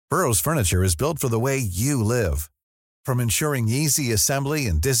Burrow's furniture is built for the way you live. From ensuring easy assembly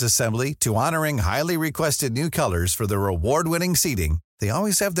and disassembly to honoring highly requested new colors for their award-winning seating, they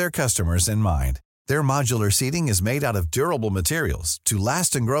always have their customers in mind. Their modular seating is made out of durable materials to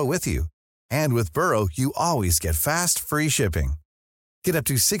last and grow with you. And with Burrow, you always get fast, free shipping. Get up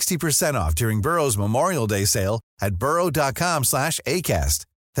to 60% off during Burrow's Memorial Day sale at burrow.com/ACAST.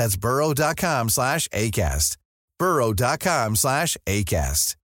 That's burrow.com/ACAST.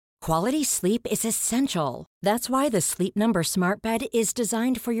 burrow.com/ACAST. Quality sleep is essential. That's why the Sleep Number Smart Bed is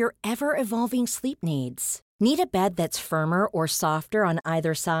designed for your ever-evolving sleep needs. Need a bed that's firmer or softer on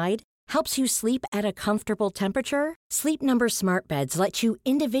either side? Helps you sleep at a comfortable temperature? Sleep Number Smart Beds let you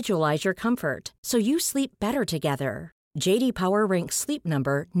individualize your comfort, so you sleep better together. J.D. Power ranks Sleep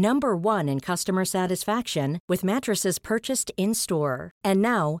Number number 1 in customer satisfaction with mattresses purchased in-store. And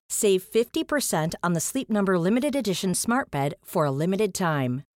now, save 50% on the Sleep Number Limited Edition Smart Bed for a limited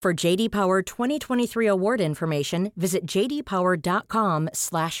time. For J.D. Power 2023 award information, visit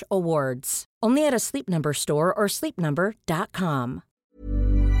jdpower.com/awards. Only at a Sleep Number store or sleepnumber.com.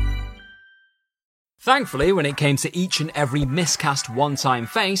 Thankfully, when it came to each and every miscast one-time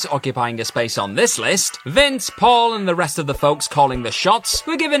face occupying a space on this list, Vince, Paul, and the rest of the folks calling the shots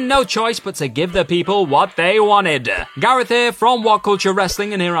were given no choice but to give the people what they wanted. Gareth here from What Culture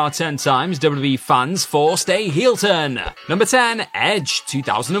Wrestling, and here are 10 times WWE fans forced a heel turn. Number 10, Edge,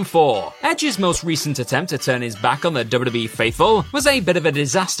 2004. Edge's most recent attempt to turn his back on the WWE faithful was a bit of a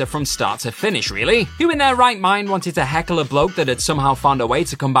disaster from start to finish, really. Who in their right mind wanted to heckle a bloke that had somehow found a way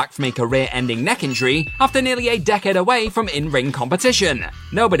to come back from a career-ending neck injury after nearly a decade away from in-ring competition?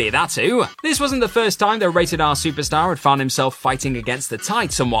 Nobody, that's who. This wasn't the first time the Rated R superstar had found himself fighting against the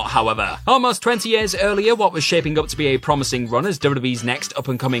tide somewhat, however. Almost 20 years earlier, what was shaping up to be a promising run as WWE's next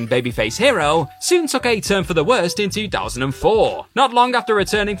up-and-coming babyface hero soon took a turn for the worst in 2004. Not long after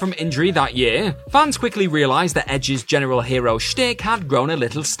returning from injury that year, fans quickly realized that Edge's general hero shtick had grown a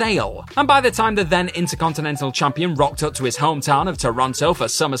little stale. And by the time the then Intercontinental Champion rocked up to his hometown of Toronto for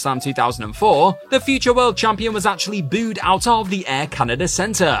SummerSlam 2004, the future world champion was actually booed out of the Air Canada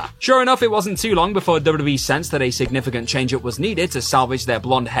Centre. Sure enough, it wasn't too long before WWE sensed that a significant change-up was needed to salvage their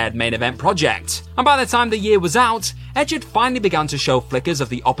blonde-haired main event project. And by the time the year was out, Edge had finally begun to show flickers of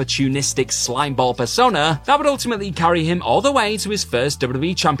the opportunistic slimeball persona that would ultimately carry him all the way to his first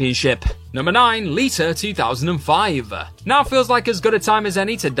WWE Championship. Number 9, Lita, 2005. Now feels like as good a time as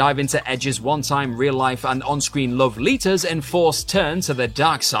any to dive into Edge's one-time real-life and on-screen love Lita's enforced turn to the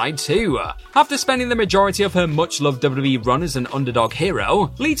dark side too. After spending the majority of her much-loved WWE run as an underdog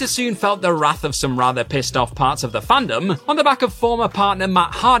hero, Lita soon felt the wrath of some rather pissed-off parts of the fandom on the back of former partner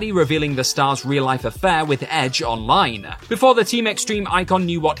Matt Hardy revealing the star's real-life affair with Edge online. Before the Team Extreme icon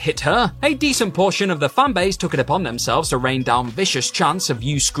knew what hit her, a decent portion of the fanbase took it upon themselves to rain down vicious chants of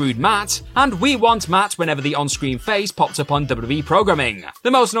 "You screwed Matt" and "We want Matt" whenever the on-screen face popped up on WWE programming.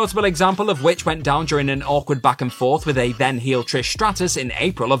 The most notable example of which went down during an awkward back and forth with a then heel Trish Stratus in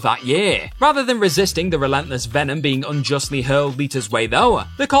April of that year. Rather than resisting the relentless venom being unjustly hurled Lita's way though,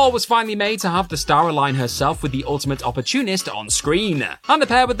 the call was finally made to have the star align herself with the ultimate opportunist on screen. And the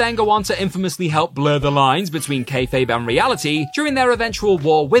pair would then go on to infamously help blur the lines between kayfabe and reality during their eventual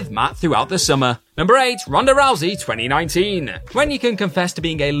war with Matt throughout the summer. Number 8, Ronda Rousey, 2019. When you can confess to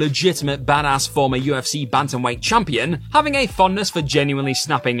being a legitimate badass former UFC bantamweight champion, having a fondness for genuinely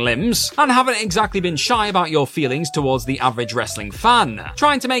snapping limbs, and haven't exactly been shy about your feelings towards the average wrestling fan,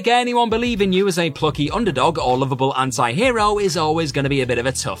 trying to make anyone believe in you as a plucky underdog or lovable anti-hero is always going to be a bit of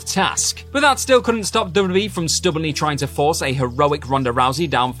a tough task. But that still couldn't stop WWE from stubbornly trying to force a heroic Ronda Rousey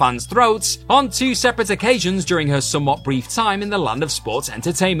down fans' throats on 2 separate occasions during her somewhat brief time in the land of sports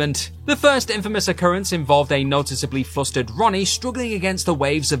entertainment. The first infamous occurrence involved a noticeably flustered Ronnie struggling against the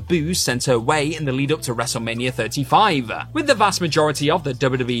waves of boos sent her way in the lead up to WrestleMania 35, with the vast majority of the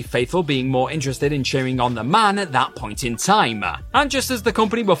WWE faithful being more interested in cheering on the man at that point in time. And just as the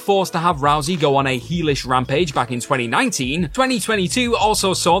company were forced to have Rousey go on a heelish rampage back in 2019, 2022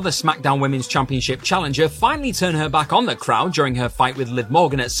 also saw the SmackDown Women's Championship challenger finally turn her back on the crowd during her fight with Liv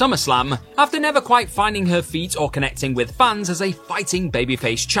Morgan at SummerSlam, after never quite finding her feet or connecting with fans as a fighting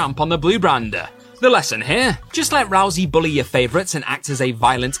babyface champ on the blue brand. The lesson here? Just let Rousey bully your favourites and act as a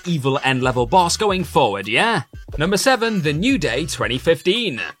violent, evil, end-level boss going forward, yeah? Number 7, The New Day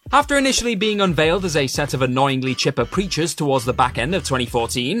 2015. After initially being unveiled as a set of annoyingly chipper preachers towards the back end of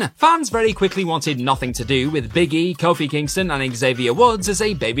 2014, fans very quickly wanted nothing to do with Big E, Kofi Kingston, and Xavier Woods as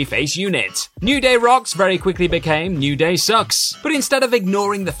a babyface unit. New Day rocks very quickly became New Day sucks. But instead of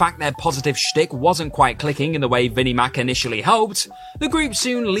ignoring the fact their positive shtick wasn't quite clicking in the way Vinnie Mac initially hoped, the group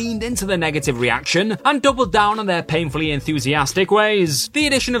soon leaned into the negative reaction and doubled down on their painfully enthusiastic ways. The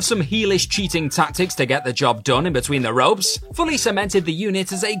addition of some heelish cheating tactics to get the job done in between the ropes fully cemented the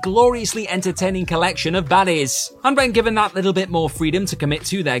unit as a gloriously entertaining collection of baddies. And when given that little bit more freedom to commit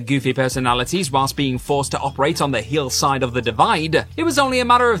to their goofy personalities whilst being forced to operate on the heel side of the divide, it was only a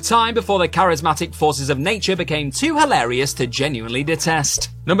matter of time before the charismatic forces of nature became too hilarious to genuinely detest.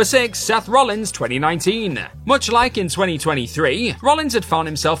 Number 6, Seth Rollins 2019. Much like in 2023, Rollins had found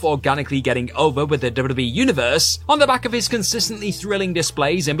himself organically getting over with the WWE Universe on the back of his consistently thrilling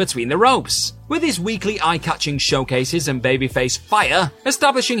displays in between the ropes, with his weekly eye-catching showcases and babyface fire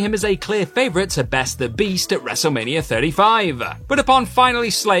establishing him as a clear favourite to best the Beast at WrestleMania 35. But upon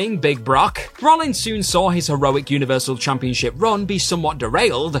finally slaying Big Brock, Rollins soon saw his heroic Universal Championship run be somewhat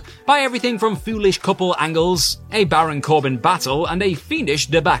derailed by everything from foolish couple angles, a Baron Corbin battle, and a fiendish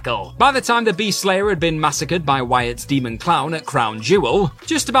debacle. By the time the Beast Slayer had been massacred by Wyatt's Demon Clown at Crown Jewel,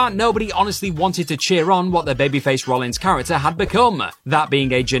 just about nobody honestly wanted to cheer on what the babyface Rollins character had become, that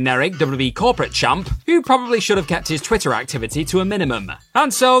being a generic WWE corporate champ who probably should have kept his Twitter activity to a minimum.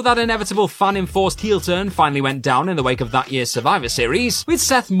 And so that inevitable fan-enforced heel turn finally went down in the wake of that year's Survivor Series, with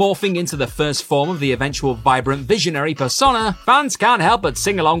Seth morphing into the first form of the eventual vibrant visionary persona fans can't help but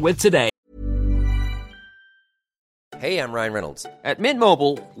sing along with today. Hey, I'm Ryan Reynolds. At Mint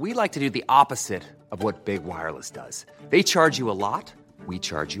Mobile, we like to do the opposite of what Big Wireless does. They charge you a lot, we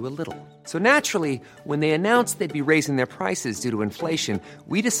charge you a little. So naturally, when they announced they'd be raising their prices due to inflation,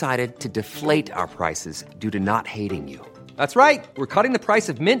 we decided to deflate our prices due to not hating you. That's right. We're cutting the price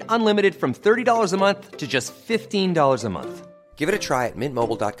of Mint Unlimited from $30 a month to just $15 a month. Give it a try at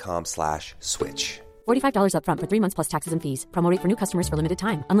mintmobile.com/switch. $45 up front for 3 months plus taxes and fees. Promo rate for new customers for limited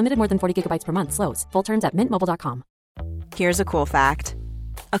time. Unlimited more than 40 gigabytes per month slows. Full terms at mintmobile.com. Here's a cool fact.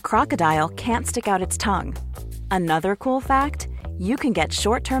 A crocodile can't stick out its tongue. Another cool fact, you can get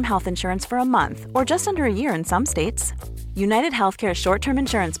short-term health insurance for a month or just under a year in some states. United Healthcare short-term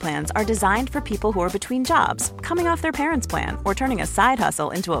insurance plans are designed for people who are between jobs, coming off their parents' plan, or turning a side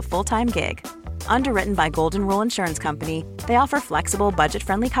hustle into a full-time gig. Underwritten by Golden Rule Insurance Company, they offer flexible,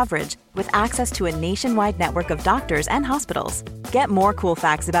 budget-friendly coverage with access to a nationwide network of doctors and hospitals. Get more cool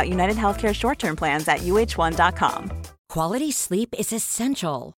facts about United Healthcare short-term plans at uh1.com. Quality sleep is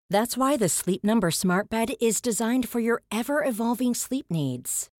essential. That's why the Sleep Number Smart Bed is designed for your ever-evolving sleep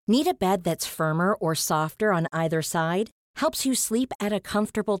needs. Need a bed that's firmer or softer on either side? Helps you sleep at a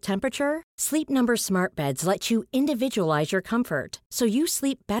comfortable temperature? Sleep Number Smart Beds let you individualize your comfort, so you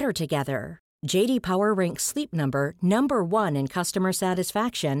sleep better together. J.D. Power ranks Sleep Number number 1 in customer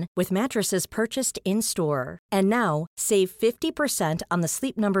satisfaction with mattresses purchased in-store. And now, save 50% on the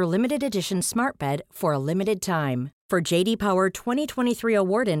Sleep Number Limited Edition Smart Bed for a limited time. For J.D. Power 2023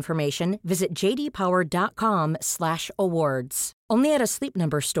 award information, visit jdpower.com/awards. Only at a Sleep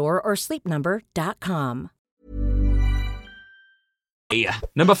Number store or sleepnumber.com.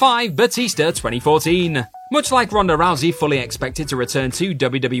 Number 5, Batista 2014. Much like Ronda Rousey fully expected to return to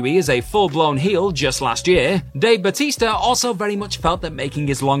WWE as a full-blown heel just last year, Dave Batista also very much felt that making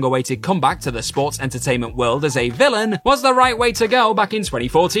his long-awaited comeback to the sports entertainment world as a villain was the right way to go back in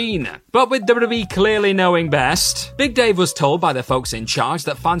 2014. But with WWE clearly knowing best, Big Dave was told by the folks in charge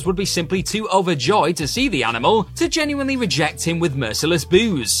that fans would be simply too overjoyed to see the animal to genuinely reject him with merciless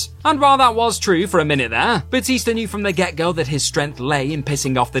boos. And while that was true for a minute there, Batista knew from the get-go that his strength lay in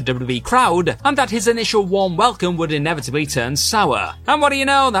pissing off the WWE crowd, and that his initial warm welcome would inevitably turn sour. And what do you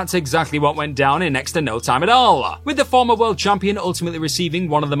know, that's exactly what went down in next to no time at all, with the former world champion ultimately receiving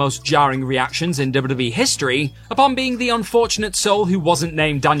one of the most jarring reactions in WWE history upon being the unfortunate soul who wasn't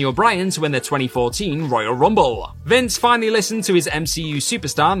named Daniel Bryan to win the 2014 Royal Rumble. Vince finally listened to his MCU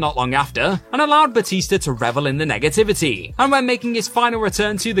superstar not long after and allowed Batista to revel in the negativity. And when making his final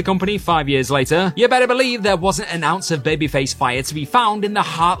return to the company 5 years later, you better believe there wasn't an ounce of babyface fire to be found in the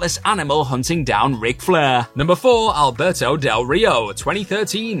heartless animal hunting down Ric Flair. Number 4, Alberto Del Rio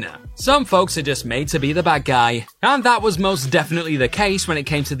 2013. Some folks are just made to be the bad guy. And that was most definitely the case when it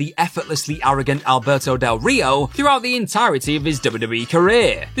came to the effortlessly arrogant Alberto Del Rio throughout the entirety of his WWE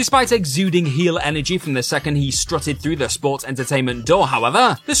career. Despite exuding heel energy from the second he strutted through the sports entertainment door,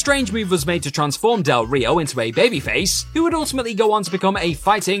 however, the strange move was made to transform Del Rio into a babyface, who would ultimately go on to become a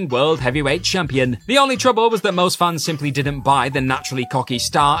fighting world heavyweight champion. The only trouble was that most fans simply didn't buy the naturally cocky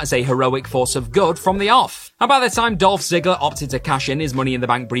star as a heroic force of good from the off. And by the time Dolph Ziggler opted to cash in his Money in the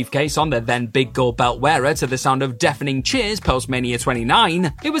Bank briefcase on the then big gold belt wearer to the sound of deafening cheers post-Mania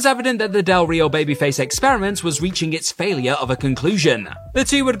 29, it was evident that the Del Rio babyface experiment was reaching its failure of a conclusion. The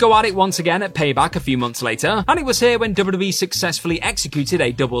two would go at it once again at Payback a few months later, and it was here when WWE successfully executed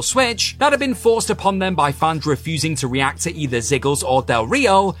a double switch that had been forced upon them by fans refusing to react to either Ziggles or Del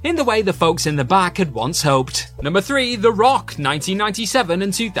Rio in the way the folks in the back had once hoped. Number 3, The Rock, 1997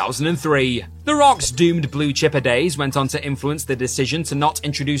 and 2003. The Rock's doomed blue chipper days went on to influence the decision to not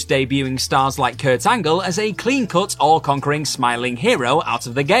introduce debuting stars like Kurt Angle as a clean-cut, all-conquering, smiling hero out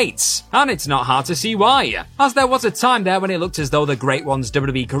of the gates. And it's not hard to see why, as there was a time there when it looked as though the Great One's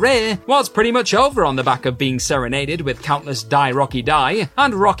WWE career was pretty much over on the back of being serenaded with countless Die Rocky Die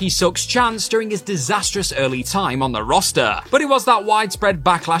and Rocky Sucks chants during his disastrous early time on the roster. But it was that widespread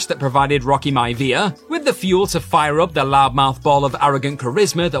backlash that provided Rocky Maivia with the fuel to fire up the loudmouth ball of arrogant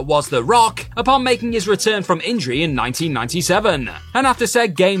charisma that was The Rock, upon making his return from injury in 1997. And after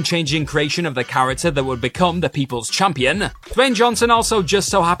said game-changing creation of the character that would become the People's Champion, Dwayne Johnson also just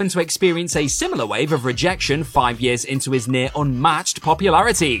so happened to experience a similar wave of rejection 5 years into his near-unmatched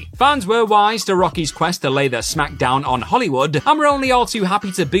popularity. Fans were wise to Rocky's quest to lay the smackdown on Hollywood, and were only all too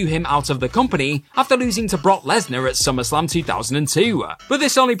happy to boo him out of the company after losing to Brock Lesnar at SummerSlam 2002. But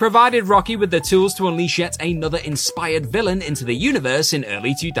this only provided Rocky with the tools to unleash yet another inspired villain into the universe in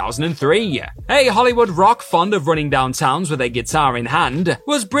early 2003. A Hollywood Rock fond of running down towns with a guitar in hand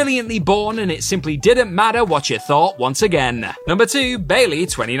was brilliantly born, and it simply didn't matter what you thought once again. Number 2, Bayley,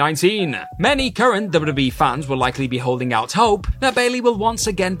 2019. Many current WWE fans will likely be holding out hope that Bayley will once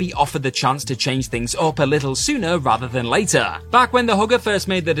again be offered the chance to change things up a little sooner rather than later. Back when the hugger first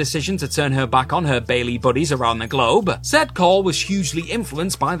made the decision to turn her back on her Bayley buddies around the globe, said call was hugely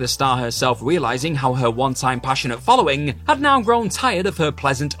influenced by the star herself realizing how her one-time passionate following had now grown tired of her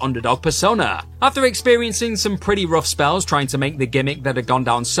pleasant underdog persona. After experiencing some pretty rough spells trying to make the gimmick that had gone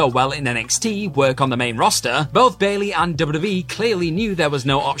down so well in NXT work on the main roster, both Bayley and WWE clearly knew there was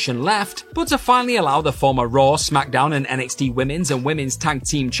no option left but to finally allow the former Raw, SmackDown and NXT Women's and Women's Tag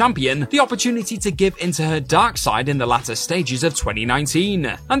Team Champion the opportunity to give into her dark side in the latter stages of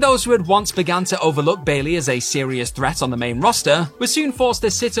 2019. And those who had once begun to overlook Bayley as a serious threat on the main roster were soon forced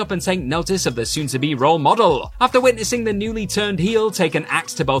to sit up and take notice of the soon-to-be role model, after witnessing the newly turned heel take an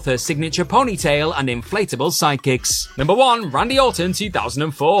axe to both her signature ponytail and inflatable sidekicks. Number 1, Randy Orton,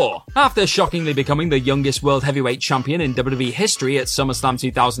 2004. After shockingly becoming the youngest world heavyweight champion in WWE history at SummerSlam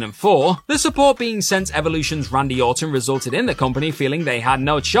 2004, the support being sent Evolution's Randy Orton resulted in the company feeling they had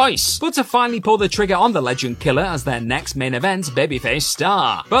no choice but to finally pull the trigger on the Legend Killer as their next main event babyface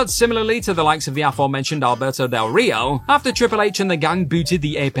star. But similarly to the likes of the aforementioned Alberto Del Rio, after Triple H and the gang booted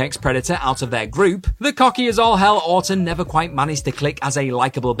the Apex Predator out of their group, the cocky as all hell Orton never quite managed to click as a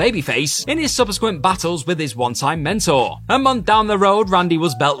likable babyface in his subsequent battles with his one-time mentor. A month down the road, Randy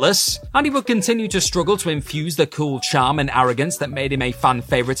was beltless, and he would continue to struggle to infuse the cool charm and arrogance that made him a fan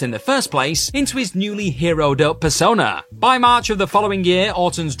favorite in the first place into his newly heroed up persona. By March of the following year,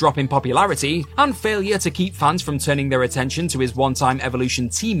 Orton's drop in popularity and failure to keep fans from turning their attention to his one-time Evolution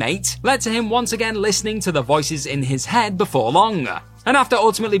teammate led to him once again listening to the voices in his head before long. And after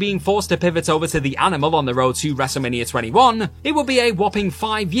ultimately being forced to pivot over to the Animal on the road to WrestleMania 21, it would be a whopping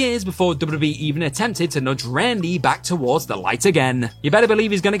 5 years before WWE even attempted to nudge Randy back towards the light again. You better believe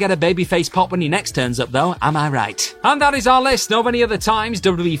he's gonna get a babyface pop when he next turns up though, am I right? And that is our list. Know of any other times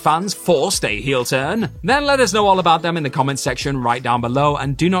WWE fans forced a heel turn? Then let us know all about them in the comments section right down below,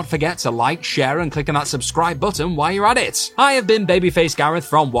 and do not forget to like, share and click on that subscribe button while you're at it. I have been Babyface Gareth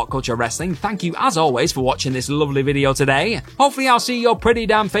from What Culture Wrestling. Thank you as always for watching this lovely video today. Hopefully I'll see your pretty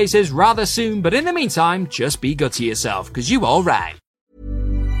damn faces rather soon, but in the meantime, just be good to yourself, cause you alright.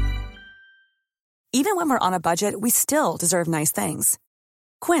 Even when we're on a budget, we still deserve nice things.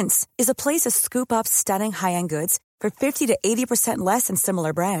 Quince is a place to scoop up stunning high-end goods for 50 to 80% less than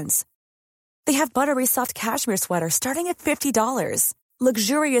similar brands. They have buttery soft cashmere sweaters starting at $50,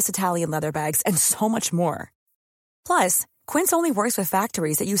 luxurious Italian leather bags, and so much more. Plus, Quince only works with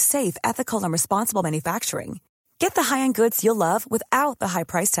factories that use safe, ethical, and responsible manufacturing. Get the high-end goods you'll love without the high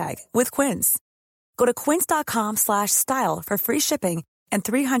price tag with Quince. Go to quince.com/style for free shipping and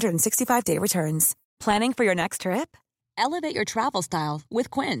 365-day returns. Planning for your next trip? Elevate your travel style with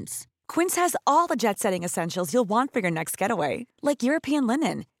Quince. Quince has all the jet-setting essentials you'll want for your next getaway, like European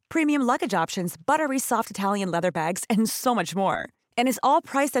linen, premium luggage options, buttery soft Italian leather bags, and so much more. And is all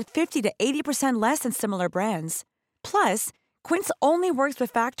priced at 50 to 80% less than similar brands. Plus, Quince only works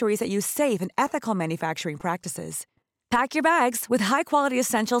with factories that use safe and ethical manufacturing practices. Pack your bags with high-quality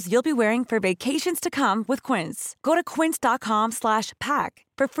essentials you'll be wearing for vacations to come with Quince. Go to quince.com/pack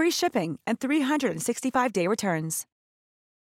for free shipping and 365-day returns.